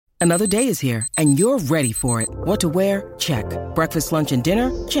Another day is here, and you're ready for it. What to wear? Check. Breakfast, lunch, and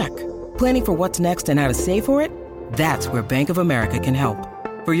dinner? Check. Planning for what's next and how to save for it? That's where Bank of America can help.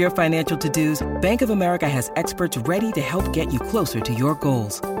 For your financial to-dos, Bank of America has experts ready to help get you closer to your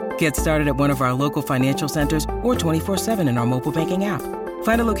goals. Get started at one of our local financial centers or 24/7 in our mobile banking app.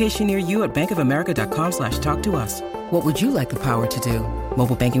 Find a location near you at bankofamerica.com/talktous. What would you like the power to do?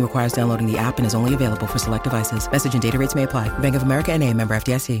 Mobile banking requires downloading the app and is only available for select devices. Message and data rates may apply. Bank of America N.A., member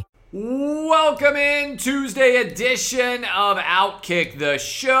FDIC. Welcome in Tuesday edition of Outkick the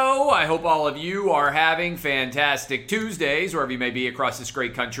Show. I hope all of you are having fantastic Tuesdays, wherever you may be across this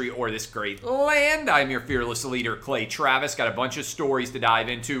great country or this great land. I'm your fearless leader, Clay Travis. Got a bunch of stories to dive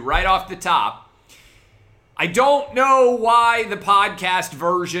into right off the top. I don't know why the podcast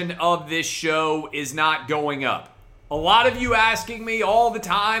version of this show is not going up. A lot of you asking me all the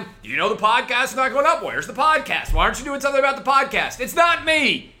time, you know the podcast is not going up. Where's the podcast? Why aren't you doing something about the podcast? It's not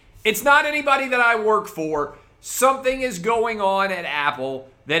me. It's not anybody that I work for. Something is going on at Apple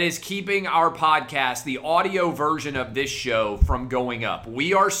that is keeping our podcast, the audio version of this show, from going up.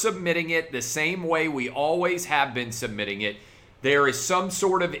 We are submitting it the same way we always have been submitting it. There is some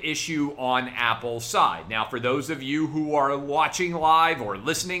sort of issue on Apple's side. Now, for those of you who are watching live or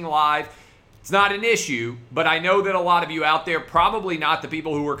listening live, it's not an issue, but I know that a lot of you out there, probably not the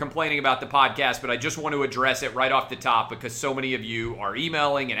people who are complaining about the podcast, but I just want to address it right off the top because so many of you are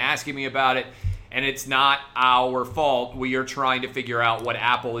emailing and asking me about it, and it's not our fault. We are trying to figure out what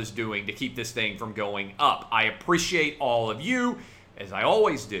Apple is doing to keep this thing from going up. I appreciate all of you, as I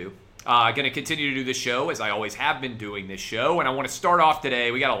always do. I'm going to continue to do this show, as I always have been doing this show, and I want to start off today.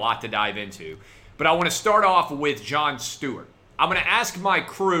 We got a lot to dive into, but I want to start off with Jon Stewart. I'm going to ask my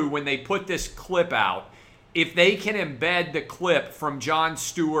crew when they put this clip out if they can embed the clip from Jon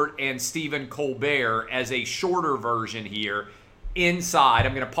Stewart and Stephen Colbert as a shorter version here inside.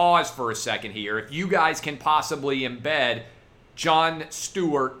 I'm going to pause for a second here. If you guys can possibly embed Jon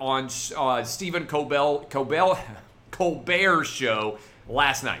Stewart on Stephen Colbert's show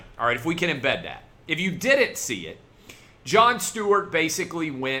last night. All right, if we can embed that. If you didn't see it, Jon Stewart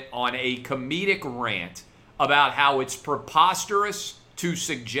basically went on a comedic rant about how it's preposterous to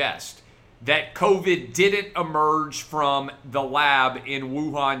suggest that COVID didn't emerge from the lab in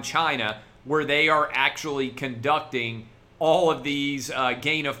Wuhan, China, where they are actually conducting all of these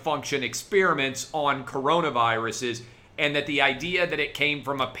gain-of-function experiments on coronaviruses, and that the idea that it came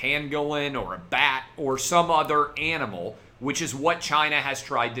from a pangolin or a bat or some other animal, which is what China has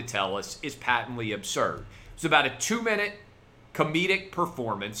tried to tell us, is patently absurd. It's about a 2-minute comedic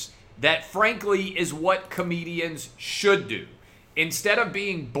performance that frankly is what comedians should do. Instead of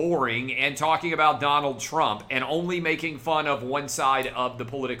being boring and talking about Donald Trump and only making fun of one side of the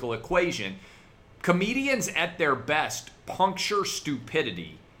political equation, comedians at their best puncture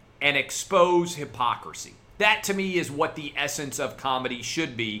stupidity and expose hypocrisy. That to me is what the essence of comedy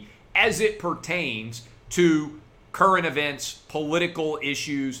should be as it pertains to current events, political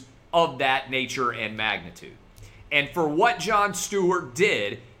issues of that nature and magnitude. And for what Jon Stewart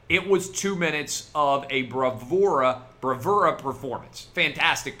did, it was 2 minutes of a bravura performance.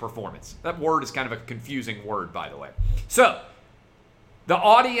 Fantastic performance. That word is kind of a confusing word, by the way. So, the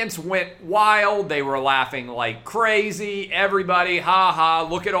audience went wild. They were laughing like crazy. Everybody, ha ha,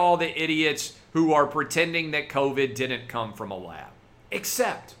 look at all the idiots who are pretending that COVID didn't come from a lab.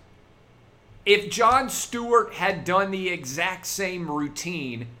 Except, if Jon Stewart had done the exact same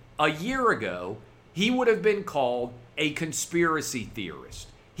routine a year ago, he would have been called a conspiracy theorist.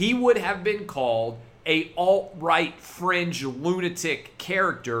 He would have been called a alt-right fringe lunatic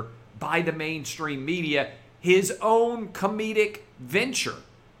character by the mainstream media. His own comedic venture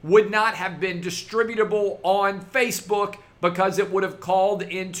would not have been distributable on Facebook because it would have called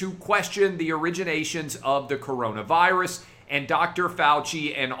into question the originations of the coronavirus, and Dr.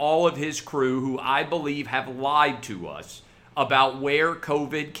 Fauci and all of his crew, who I believe have lied to us about where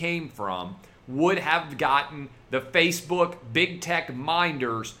COVID came from, would have gotten the Facebook big tech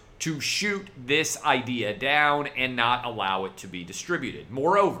minders to shoot this idea down and not allow it to be distributed.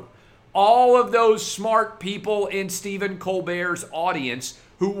 Moreover, all of those smart people in Stephen Colbert's audience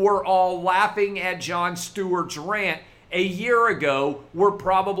who were all laughing at Jon Stewart's rant a year ago were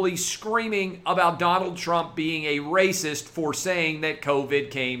probably screaming about Donald Trump being a racist for saying that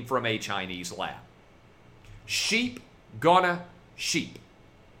COVID came from a Chinese lab. Sheep gonna sheep.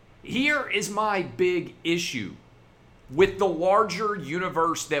 Here is my big issue with the larger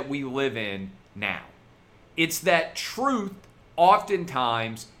universe that we live in now. It's that truth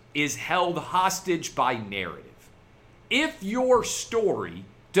oftentimes is held hostage by narrative. If your story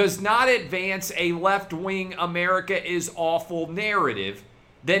does not advance a left-wing America is awful narrative,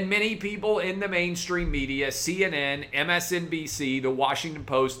 than many people in the mainstream media, CNN, MSNBC, the Washington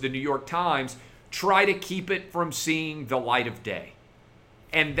Post, the New York Times, try to keep it from seeing the light of day.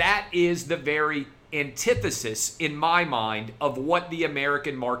 And that is the very antithesis, in my mind, of what the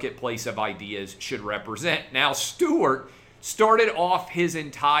American marketplace of ideas should represent. Now, Stewart started off his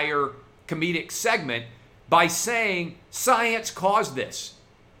entire comedic segment by saying science caused this.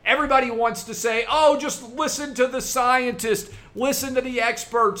 Everybody wants to say, oh, just listen to the scientists, listen to the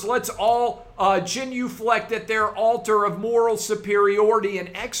experts, let's all genuflect at their altar of moral superiority and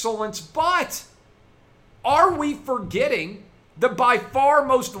excellence. But are we forgetting the by far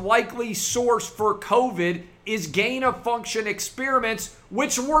most likely source for COVID is gain-of-function experiments,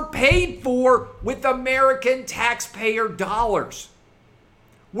 which were paid for with American taxpayer dollars?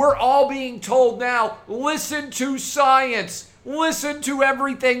 We're all being told now, listen to science, listen to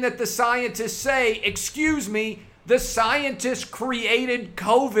everything that the scientists say. Excuse me, the scientists created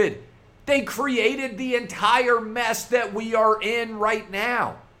COVID. They created the entire mess that we are in right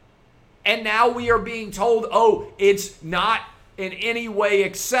now. And now we are being told, oh, it's not in any way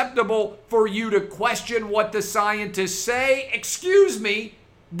acceptable for you to question what the scientists say. Excuse me,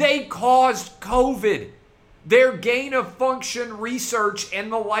 they caused COVID. Their gain-of-function research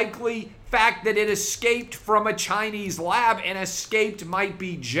and the likely fact that it escaped from a Chinese lab, and escaped might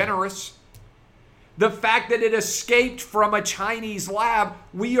be generous. The fact that it escaped from a Chinese lab,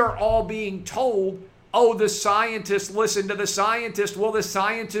 we are all being told, oh, the scientists, listen to the scientists. Well, the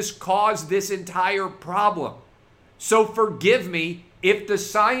scientists caused this entire problem. So forgive me if the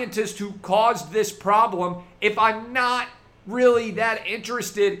scientist who caused this problem, if I'm not really that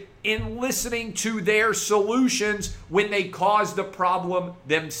interested in listening to their solutions when they caused the problem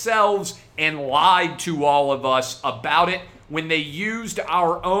themselves and lied to all of us about it, when they used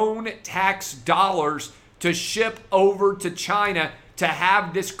our own tax dollars to ship over to China to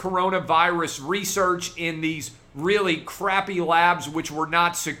have this coronavirus research in these really crappy labs which were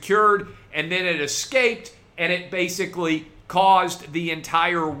not secured, and then it escaped. And it basically caused the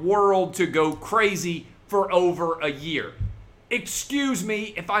entire world to go crazy for over a year. Excuse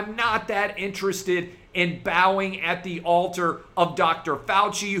me if I'm not that interested in bowing at the altar of Dr.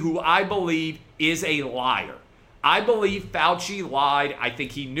 Fauci, who I believe is a liar. I believe Fauci lied. I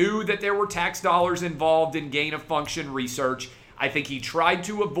think he knew that there were tax dollars involved in gain-of-function research. I think he tried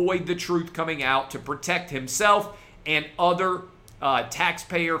to avoid the truth coming out to protect himself and other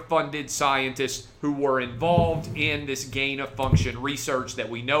taxpayer-funded scientists who were involved in this gain-of-function research that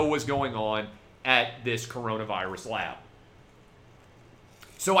we know was going on at this coronavirus lab.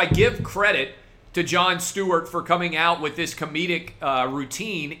 So I give credit to Jon Stewart for coming out with this comedic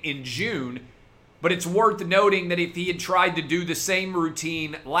routine in June, but it's worth noting that if he had tried to do the same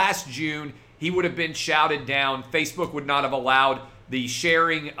routine last June, he would have been shouted down. Facebook would not have allowed the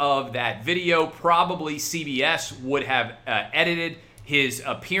sharing of that video. Probably CBS would have edited his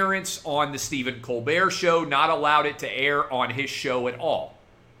appearance on the Stephen Colbert Show, not allowed it to air on his show at all.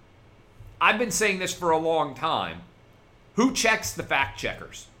 I've been saying this for a long time. Who checks the fact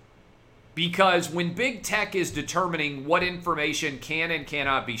checkers? Because when big tech is determining what information can and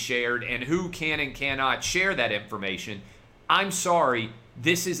cannot be shared and who can and cannot share that information, I'm sorry,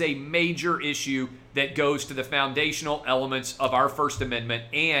 this is a major issue that goes to the foundational elements of our First Amendment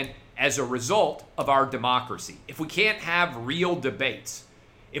and, as a result, of our democracy. If we can't have real debates,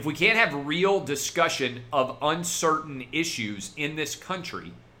 if we can't have real discussion of uncertain issues in this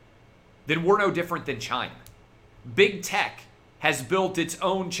country, then we're no different than China. Big tech has built its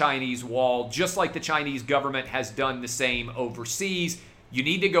own Chinese wall, just like the Chinese government has done the same overseas. You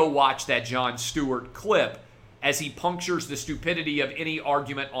need to go watch that Jon Stewart clip as he punctures the stupidity of any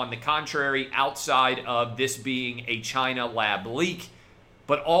argument on the contrary outside of this being a China lab leak.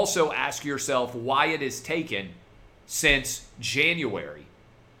 But also ask yourself why it has taken since January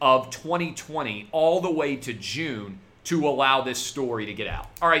of 2020 all the way to June to allow this story to get out.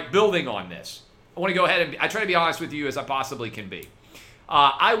 All right, building on this, I want to go ahead and I try to be honest with you as I possibly can be.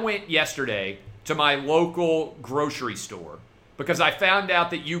 I went yesterday to my local grocery store because I found out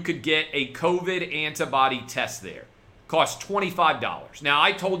that you could get a COVID antibody test there. Cost $25. Now,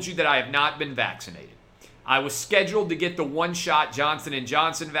 I told you that I have not been vaccinated. I was scheduled to get the one-shot Johnson &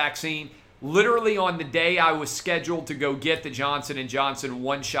 Johnson vaccine. Literally on the day I was scheduled to go get the Johnson & Johnson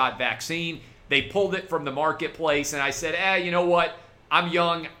one-shot vaccine, they pulled it from the marketplace, and I said, you know what? I'm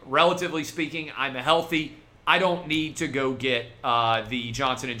young, relatively speaking. I'm healthy. I don't need to go get the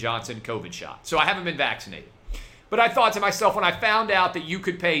Johnson & Johnson COVID shot. So I haven't been vaccinated. But I thought to myself, when I found out that you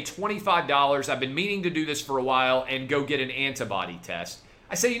could pay $25, I've been meaning to do this for a while, and go get an antibody test,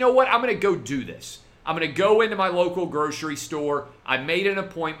 I said, you know what? I'm going to go do this. I'm going to go into my local grocery store. I made an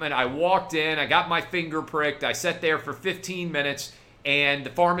appointment. I walked in. I got my finger pricked. I sat there for 15 minutes, and the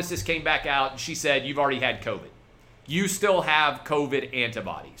pharmacist came back out, and she said, you've already had COVID. You still have COVID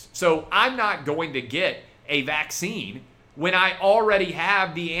antibodies. So I'm not going to get a vaccine when I already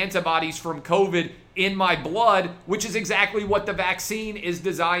have the antibodies from COVID in my blood, which is exactly what the vaccine is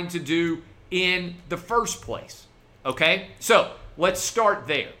designed to do in the first place. Okay? So let's start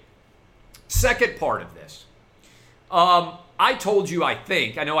there. Second part of this. I told you, I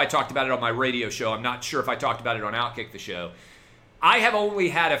know I talked about it on my radio show. I'm not sure if I talked about it on Outkick the Show. I have only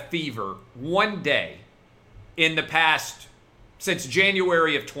had a fever one day in the past, since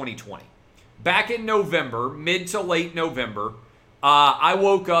January of 2020. Back in November, mid to late November, I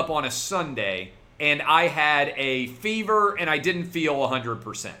woke up on a Sunday and I had a fever and I didn't feel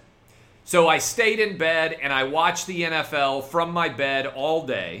 100%. So I stayed in bed and I watched the NFL from my bed all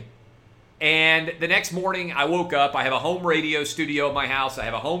day. And the next morning I woke up. I have a home radio studio at my house. I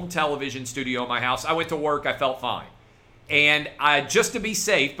have a home television studio at my house. I went to work. I felt fine. And just to be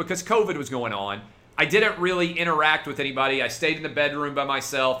safe, because COVID was going on, I didn't really interact with anybody. I stayed in the bedroom by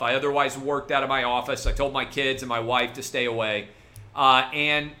myself. I otherwise worked out of my office. I told my kids and my wife to stay away.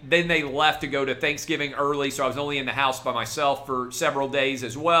 And then they left to go to Thanksgiving early, so I was only in the house by myself for several days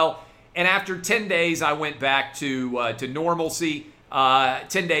as well. And after 10 days, I went back to normalcy. 10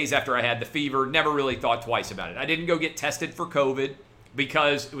 days after I had the fever, never really thought twice about it. I didn't go get tested for COVID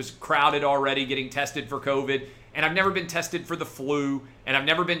because it was crowded already getting tested for COVID. And I've never been tested for the flu, and I've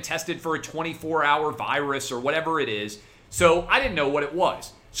never been tested for a 24-hour virus or whatever it is. So I didn't know what it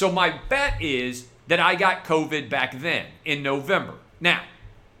was. So my bet is that I got COVID back then in November. Now,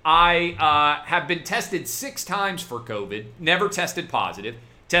 I have been tested 6 times for COVID, never tested positive.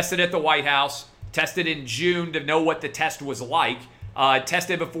 Tested at the White House, tested in June to know what the test was like.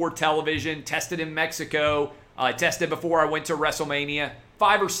 Tested before television, tested in Mexico, tested before I went to WrestleMania.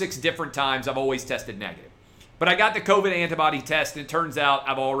 5 or 6 different times I've always tested negative. But I got the COVID antibody test, and it turns out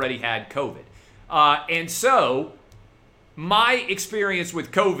I've already had COVID. And so my experience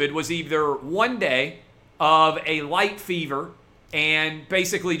with COVID was either one day of a light fever and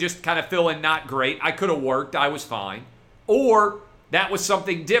basically just kind of feeling not great. I could have worked. I was fine. Or that was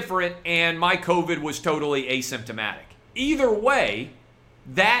something different, and my COVID was totally asymptomatic. Either way,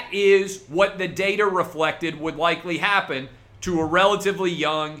 that is what the data reflected would likely happen to a relatively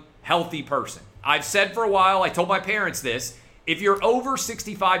young, healthy person. I've said for a while, I told my parents this, if you're over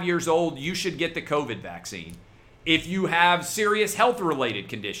 65 years old, you should get the COVID vaccine. If you have serious health-related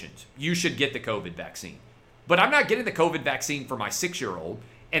conditions, you should get the COVID vaccine. But I'm not getting the COVID vaccine for my 6-year-old,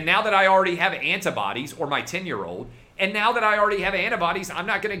 and now that I already have antibodies, or my 10-year-old, and now that I already have antibodies, I'm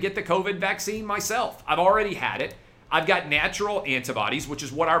not going to get the COVID vaccine myself. I've already had it. I've got natural antibodies, which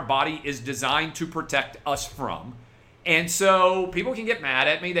is what our body is designed to protect us from. And so people can get mad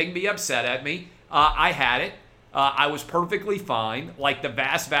at me. They can be upset at me. I had it. I was perfectly fine, like the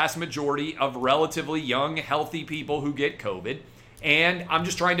vast, vast majority of relatively young, healthy people who get COVID. And I'm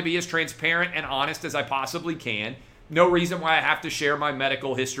just trying to be as transparent and honest as I possibly can. No reason why I have to share my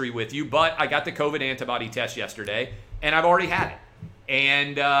medical history with you, but I got the COVID antibody test yesterday, and I've already had it.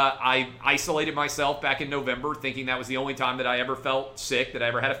 And I isolated myself back in November, thinking that was the only time that I ever felt sick, that I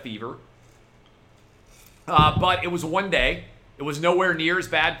ever had a fever. But it was one day. It was nowhere near as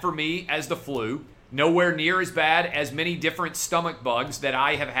bad for me as the flu. Nowhere near as bad as many different stomach bugs that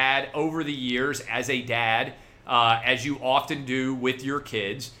I have had over the years as a dad, as you often do with your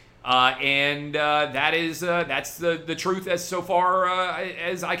kids. That's the truth as so far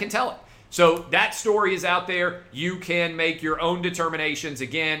as I can tell it. So that story is out there. You can make your own determinations.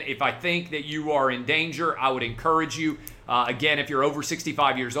 Again, if I think that you are in danger, I would encourage you. Again, if you're over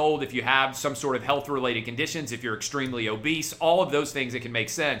 65 years old, if you have some sort of health-related conditions, if you're extremely obese, all of those things that can make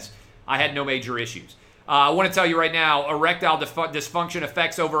sense, I had no major issues. I want to tell you right now, erectile dysfunction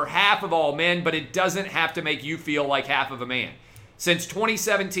affects over half of all men, but it doesn't have to make you feel like half of a man. Since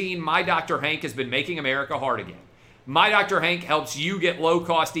 2017, My Dr. Hank has been making America hard again. My Dr. Hank helps you get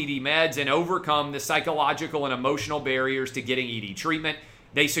low-cost ED meds and overcome the psychological and emotional barriers to getting ED treatment.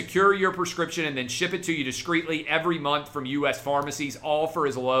 They secure your prescription and then ship it to you discreetly every month from U.S. pharmacies, all for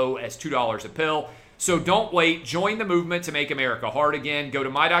as low as $2 a pill. So don't wait. Join the movement to make America hard again. Go to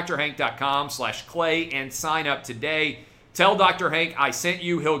mydrhank.com/clay and sign up today. Tell Dr. Hank I sent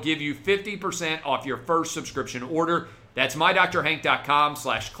you. He'll give you 50% off your first subscription order. That's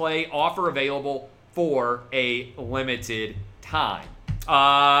mydrhank.com/clay. Offer available for a limited time.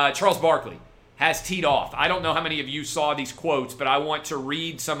 Charles Barkley has teed off. I don't know how many of you saw these quotes, but I want to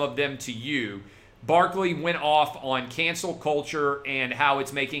read some of them to you Barkley went off on cancel culture and how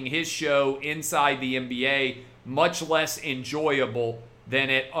it's making his show inside the NBA much less enjoyable than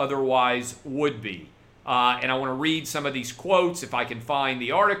it otherwise would be. And I want to read some of these quotes if I can find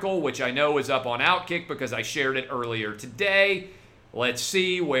the article, which I know is up on Outkick because I shared it earlier today. Let's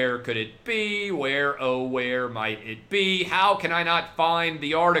see, where could it be? Where might it be? How can I not find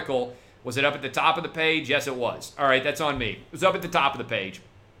the article? Was it up at the top of the page? Yes, it was. All right, that's on me. It was up at the top of the page.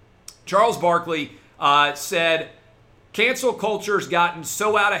 Charles Barkley said, cancel culture's gotten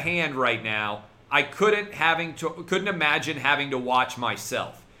so out of hand right now, I couldn't imagine having to watch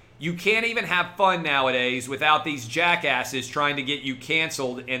myself. You can't even have fun nowadays without these jackasses trying to get you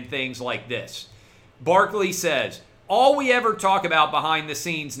canceled and things like this. Barkley says, all we ever talk about behind the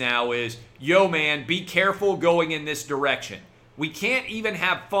scenes now is, yo man, be careful going in this direction. We can't even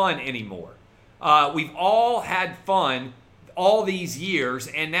have fun anymore. We've all had fun all these years,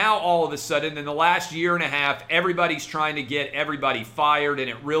 and now all of a sudden, in the last year and a half, everybody's trying to get everybody fired, and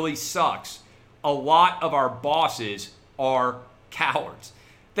it really sucks. A lot of our bosses are cowards.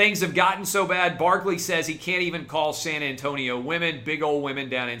 Things have gotten so bad, Barkley says he can't even call San Antonio women big old women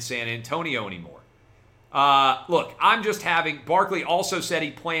down in San Antonio anymore. Look, Barkley also said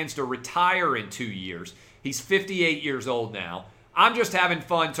he plans to retire in 2 years. He's 58 years old now. I'm just having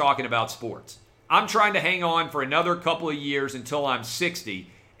fun talking about sports. I'm trying to hang on for another couple of years until I'm 60,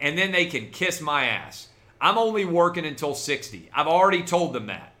 and then they can kiss my ass. I'm only working until 60. I've already told them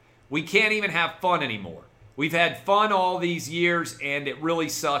that. We can't even have fun anymore. We've had fun all these years, and it really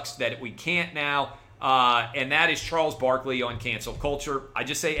sucks that we can't now. And that is Charles Barkley on cancel culture. I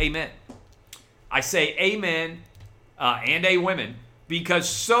just say amen. I say amen and a women because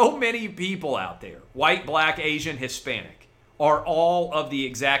so many people out there, white, black, Asian, Hispanic, are all of the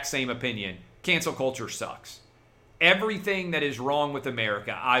exact same opinion. Cancel culture sucks. Everything that is wrong with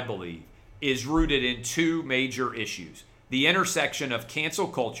America, I believe, is rooted in two major issues. The intersection of cancel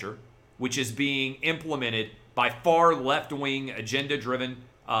culture, which is being implemented by far left-wing, agenda-driven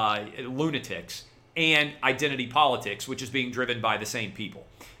lunatics, and identity politics, which is being driven by the same people.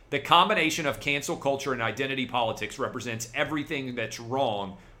 The combination of cancel culture and identity politics represents everything that's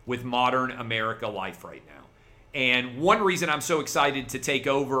wrong with modern America life right now. And one reason I'm so excited to take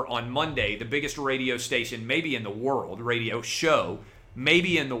over on Monday, the biggest radio station maybe in the world, radio show,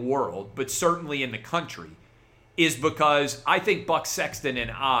 maybe in the world, but certainly in the country, is because I think Buck Sexton and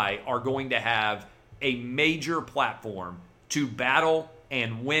I are going to have a major platform to battle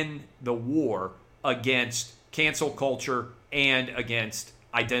and win the war against cancel culture and against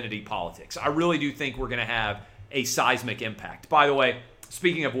identity politics. I really do think we're going to have a seismic impact. By the way,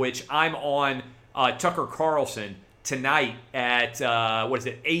 speaking of which, I'm on Tucker Carlson tonight at,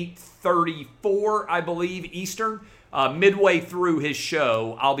 8:34, I believe, Eastern. Midway through his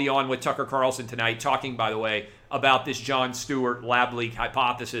show, I'll be on with Tucker Carlson tonight talking, by the way, about this Jon Stewart lab leak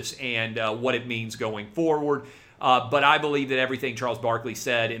hypothesis and what it means going forward. But I believe that everything Charles Barkley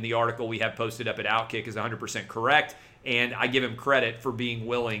said in the article we have posted up at Outkick is 100% correct, and I give him credit for being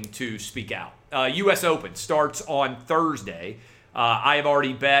willing to speak out. U.S. Open starts on Thursday. I have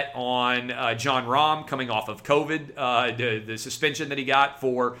already bet on Jon Rahm coming off of COVID, the suspension that he got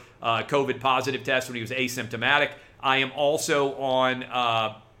for COVID positive test when he was asymptomatic. I am also on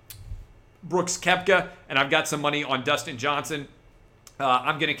Brooks Koepka, and I've got some money on Dustin Johnson.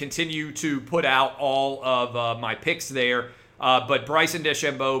 I'm going to continue to put out all of my picks there. But Bryson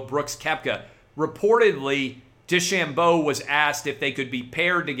DeChambeau, Brooks Koepka, reportedly DeChambeau was asked if they could be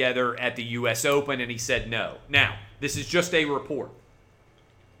paired together at the U.S. Open, and he said no. Now, this is just a report.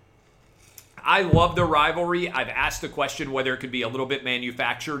 I love the rivalry. I've asked the question whether it could be a little bit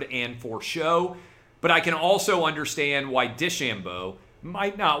manufactured and for show, but I can also understand why DeChambeau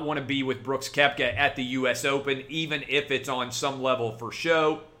might not want to be with Brooks Koepka at the U.S. Open, even if it's on some level for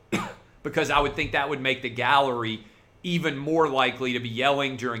show, because I would think that would make the gallery even more likely to be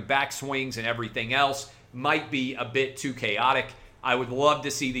yelling during backswings and everything else. Might be a bit too chaotic. I would love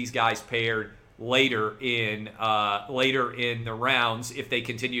to see these guys paired later in the rounds if they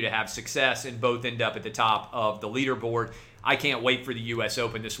continue to have success and both end up at the top of the leaderboard. I can't wait for the U.S.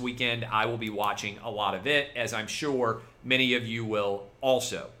 Open this weekend. I will be watching a lot of it, as I'm sure many of you will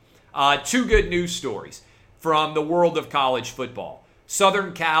also. Two good news stories from the world of college football.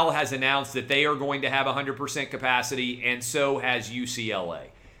 Southern Cal has announced that they are going to have 100% capacity, and so has UCLA.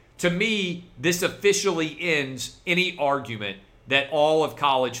 To me, this officially ends any argument that all of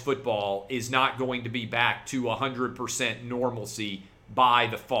college football is not going to be back to 100% normalcy by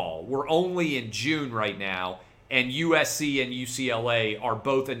the fall. We're only in June right now, and USC and UCLA are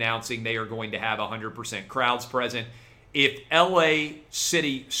both announcing they are going to have 100% crowds present. If LA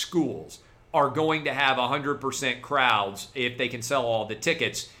City schools are going to have 100% crowds if they can sell all the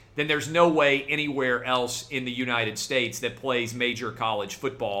tickets, then there's no way anywhere else in the United States that plays major college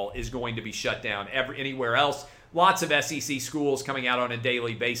football is going to be shut down anywhere else. Lots of SEC schools coming out on a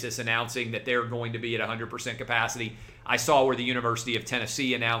daily basis announcing that they're going to be at 100% capacity. I saw where the University of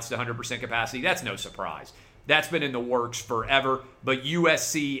Tennessee announced 100% capacity. That's no surprise. That's been in the works forever. But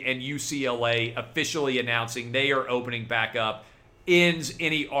USC and UCLA officially announcing they are opening back up ends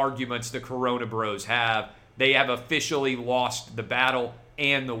any arguments the Corona Bros have. They have officially lost the battle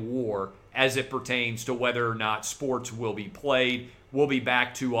and the war as it pertains to whether or not sports will be played. We'll be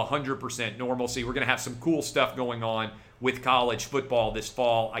back to 100% normalcy. We're going to have some cool stuff going on with college football this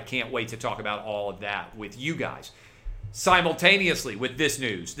fall. I can't wait to talk about all of that with you guys. Simultaneously with this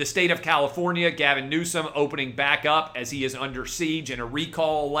news, the state of California, Gavin Newsom opening back up as he is under siege in a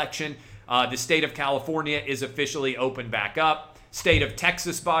recall election. The state of California is officially opened back up. State of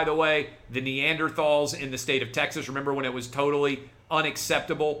Texas, by the way, the Neanderthals in the state of Texas. Remember when it was totally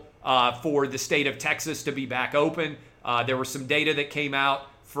unacceptable for the state of Texas to be back open? There was some data that came out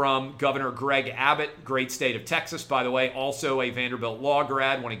from Governor Greg Abbott, great state of Texas, by the way, also a Vanderbilt law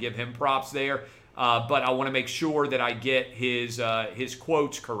grad. Want to give him props there. But I want to make sure that I get his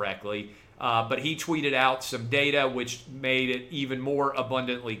quotes correctly. But he tweeted out some data which made it even more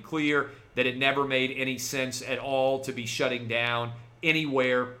abundantly clear that it never made any sense at all to be shutting down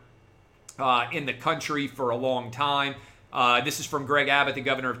anywhere in the country for a long time. This is from Greg Abbott, the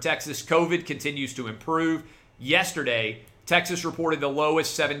governor of Texas. COVID continues to improve. Yesterday, Texas reported the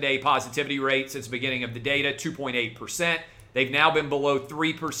lowest 7-day positivity rate since the beginning of the data, 2.8%. They've now been below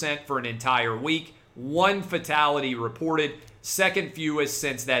 3% for an entire week. 1 fatality reported, second fewest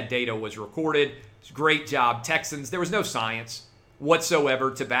since that data was recorded. Great job, Texans. There was no science whatsoever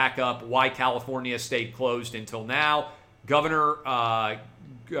to back up why California stayed closed until now. Governor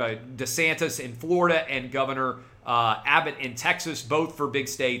DeSantis in Florida and Governor Abbott in Texas, both for big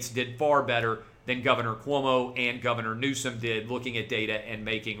states, did far better than Governor Cuomo and Governor Newsom did, looking at data and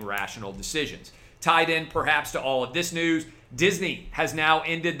making rational decisions. Tied in perhaps to all of this news, Disney has now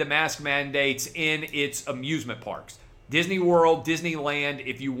ended the mask mandates in its amusement parks. Disney World, Disneyland,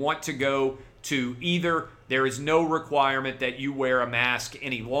 if you want to go to either, there is no requirement that you wear a mask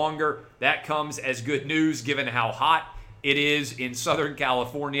any longer. That comes as good news given how hot it is in Southern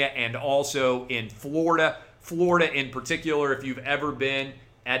California and also in Florida. Florida in particular, if you've ever been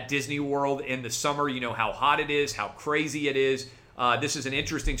at Disney World in the summer, you know how hot it is, how crazy it is. This is an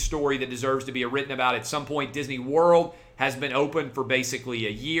interesting story that deserves to be written about at some point. Disney World has been open for basically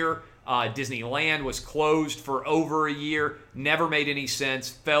a year. Disneyland was closed for over a year. Never made any sense.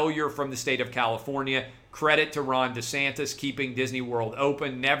 Failure from the state of California. Credit to Ron DeSantis keeping Disney World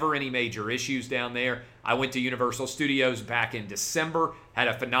open. Never any major issues down there. I went to Universal Studios back in December. Had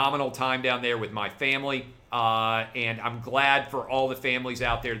a phenomenal time down there with my family. And I'm glad for all the families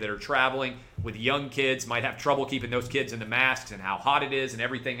out there that are traveling with young kids. Might have trouble keeping those kids in the masks and how hot it is and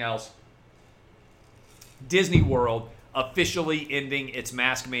everything else. Disney World officially ending its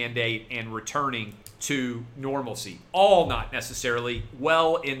mask mandate and returning to normalcy. All not necessarily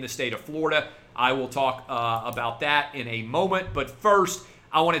well in the state of Florida. I will talk about that in a moment. But first,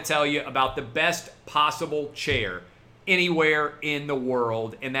 I want to tell you about the best possible chair anywhere in the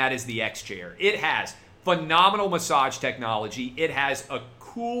world, and that is the X Chair. It has phenomenal massage technology. It has a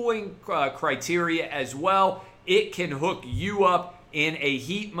cooling criteria as well. It can hook you up in a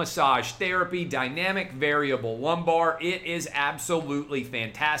heat massage therapy, dynamic variable lumbar. It is absolutely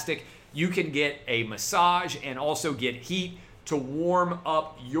fantastic. You can get a massage and also get heat to warm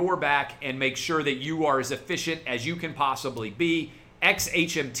up your back and make sure that you are as efficient as you can possibly be.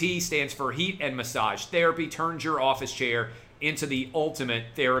 XHMT stands for Heat and Massage Therapy. Turns your office chair into the ultimate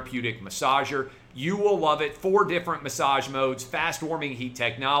therapeutic massager. You will love it. 4 different massage modes, fast warming heat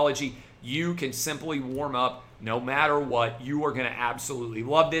technology. You can simply warm up no matter what. You are going to absolutely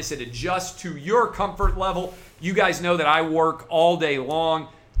love this. It adjusts to your comfort level. You guys know that I work all day long.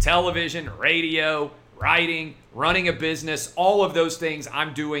 Television, radio, writing, running a business, all of those things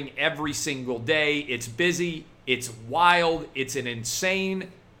I'm doing every single day. It's busy. It's wild. It's an insane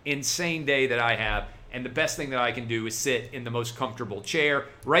day that I have. And the best thing that I can do is sit in the most comfortable chair.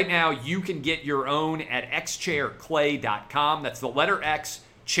 Right now, you can get your own at xchairclay.com. That's the letter X,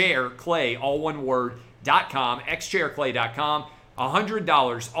 chair, clay, all one word, .com, xchairclay.com.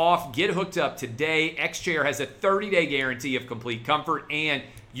 $100 off. Get hooked up today. Xchair has a 30-day guarantee of complete comfort, and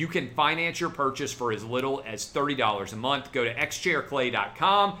you can finance your purchase for as little as $30 a month. Go to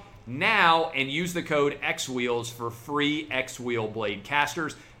xchairclay.com now and use the code XWheels for free X-Wheel blade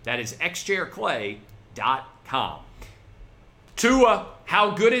casters. That is xchairclay.com. Tua, how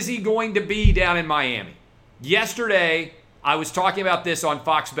good is he going to be down in Miami? Yesterday, I was talking about this on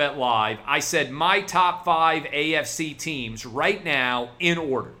Fox Bet Live. I said my top 5 AFC teams right now in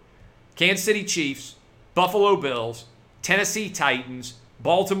order. Kansas City Chiefs, Buffalo Bills, Tennessee Titans,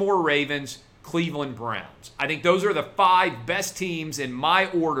 Baltimore Ravens, Cleveland Browns. I think those are the 5 best teams in my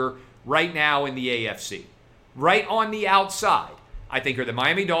order right now in the AFC. Right on the outside, I think are the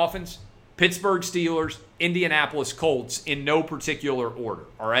Miami Dolphins, Pittsburgh Steelers, Indianapolis Colts in no particular order,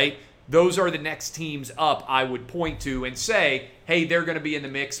 all right? Those are the next teams up I would point to and say, hey, they're going to be in the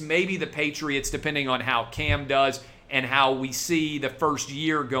mix. Maybe the Patriots, depending on how Cam does and how we see the first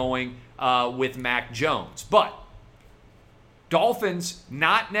year going with Mac Jones. But Dolphins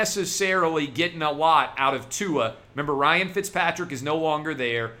not necessarily getting a lot out of Tua. Remember, Ryan Fitzpatrick is no longer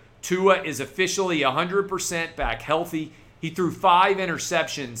there. Tua is officially 100% back healthy. He threw 5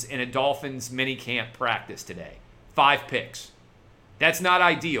 interceptions in a Dolphins minicamp practice today. 5 picks. That's not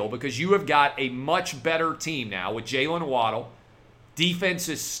ideal because you have got a much better team now with Jalen Waddle. Defense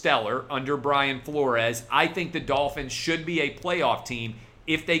is stellar under Brian Flores. I think the Dolphins should be a playoff team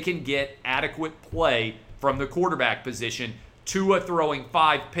if they can get adequate play from the quarterback position. Tua throwing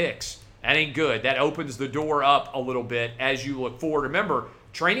 5 picks. That ain't good. That opens the door up a little bit as you look forward. Remember,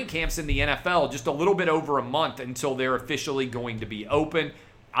 training camps in the NFL, just a little bit over a month until they're officially going to be open.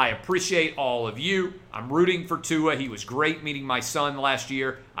 I appreciate all of you. I'm rooting for Tua. He was great meeting my son last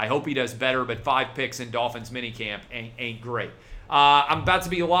year. I hope he does better, but 5 picks in Dolphins minicamp ain't great. I'm about to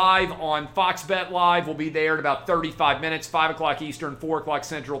be live on Fox Bet Live. We'll be there in about 35 minutes, 5 o'clock Eastern, 4 o'clock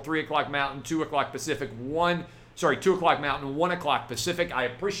Central, 3 o'clock Mountain, 2 o'clock Pacific, 2 o'clock Mountain, 1 o'clock Pacific. I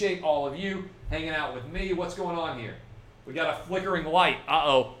appreciate all of you hanging out with me. What's going on here? We got a flickering light,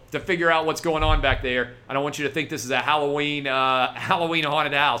 to figure out what's going on back there. I don't want you to think this is a Halloween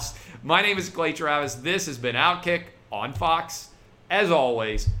haunted house. My name is Clay Travis. This has been Outkick on Fox. As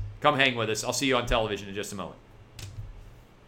always, come hang with us. I'll see you on television in just a moment.